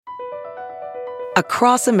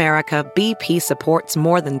Across America, BP supports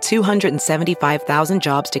more than 275,000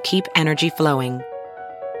 jobs to keep energy flowing.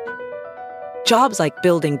 Jobs like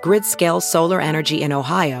building grid-scale solar energy in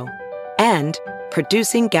Ohio and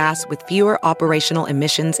producing gas with fewer operational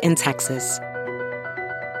emissions in Texas.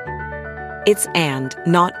 It's and,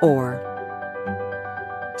 not or.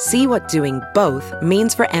 See what doing both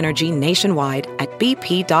means for energy nationwide at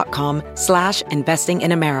bp.com/investing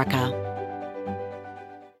in America.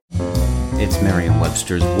 It's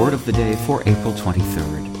Merriam-Webster's Word of the Day for April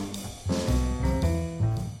 23rd.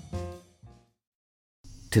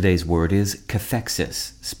 Today's word is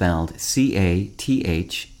kathexis, spelled C-A-T-H-E-X-I-S.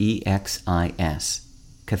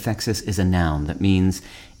 Cathexis is a noun that means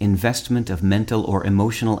investment of mental or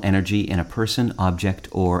emotional energy in a person, object,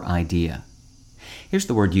 or idea. Here's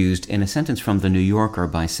the word used in a sentence from The New Yorker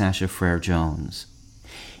by Sasha Frere-Jones.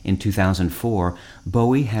 In 2004,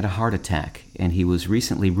 Bowie had a heart attack, and he was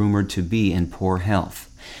recently rumored to be in poor health.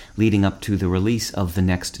 Leading up to the release of The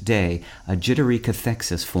Next Day, a jittery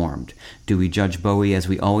cathexis formed. Do we judge Bowie as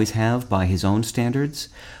we always have, by his own standards?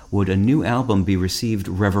 Would a new album be received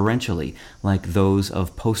reverentially, like those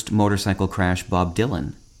of post-motorcycle crash Bob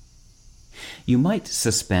Dylan? You might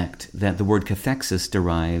suspect that the word cathexis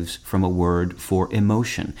derives from a word for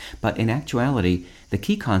emotion, but in actuality, the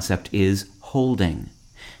key concept is holding.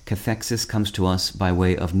 Cathexis comes to us by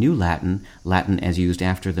way of New Latin, Latin as used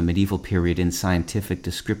after the medieval period in scientific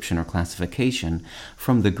description or classification,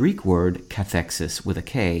 from the Greek word kathexis with a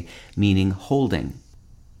K, meaning holding.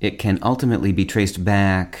 It can ultimately be traced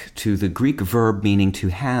back to the Greek verb meaning to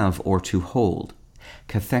have or to hold.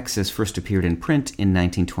 Cathexis first appeared in print in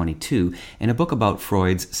 1922 in a book about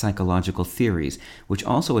Freud's psychological theories, which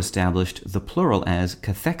also established the plural as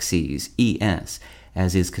kathexes, es,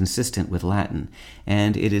 as is consistent with Latin,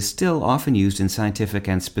 and it is still often used in scientific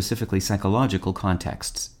and specifically psychological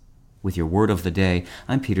contexts. With your Word of the Day,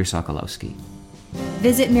 I'm Peter Sokolowski.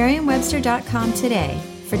 Visit Merriam-Webster.com today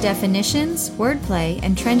for definitions, wordplay,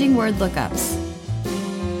 and trending word lookups.